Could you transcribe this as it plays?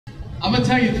I'm going to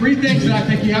tell you 3 things that I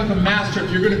think you have to master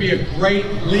if you're going to be a great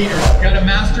leader. You got to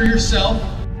master yourself,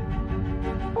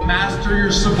 master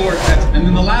your subordinates, and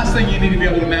then the last thing you need to be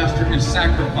able to master is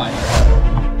sacrifice.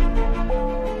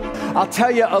 I'll tell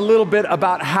you a little bit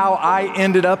about how I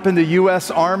ended up in the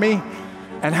U.S. Army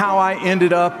and how I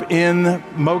ended up in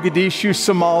Mogadishu,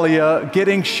 Somalia,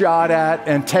 getting shot at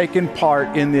and taking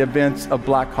part in the events of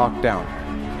Black Hawk Down.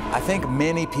 I think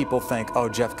many people think, oh,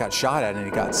 Jeff got shot at and he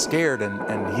got scared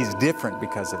and he's different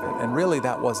because of it. And really,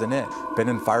 that wasn't it. Been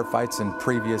in firefights and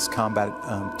previous combat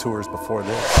tours before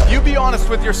this. You be honest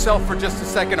with yourself for just a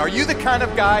second. Are you the kind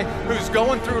of guy who's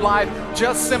going through life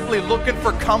just simply looking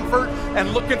for comfort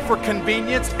and looking for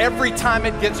convenience? Every time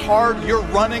it gets hard, you're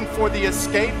running for the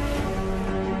escape?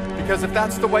 Because if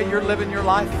that's the way you're living your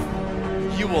life,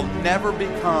 you will never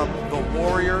become the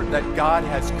warrior that God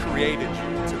has created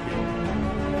you to be.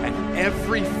 And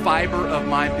every fiber of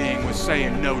my being was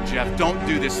saying, no, Jeff, don't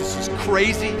do this. This is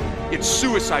crazy. It's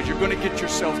suicide. You're going to get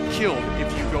yourself killed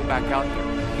if you go back out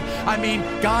there. I mean,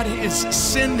 God is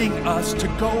sending us to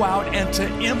go out and to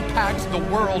impact the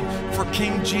world for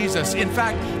King Jesus. In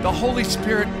fact, the Holy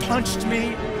Spirit punched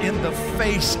me in the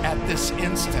face at this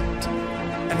instant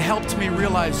and helped me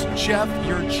realize, Jeff,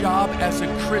 your job as a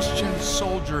Christian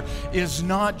soldier is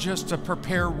not just to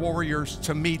prepare warriors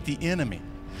to meet the enemy.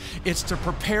 It's to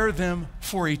prepare them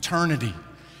for eternity.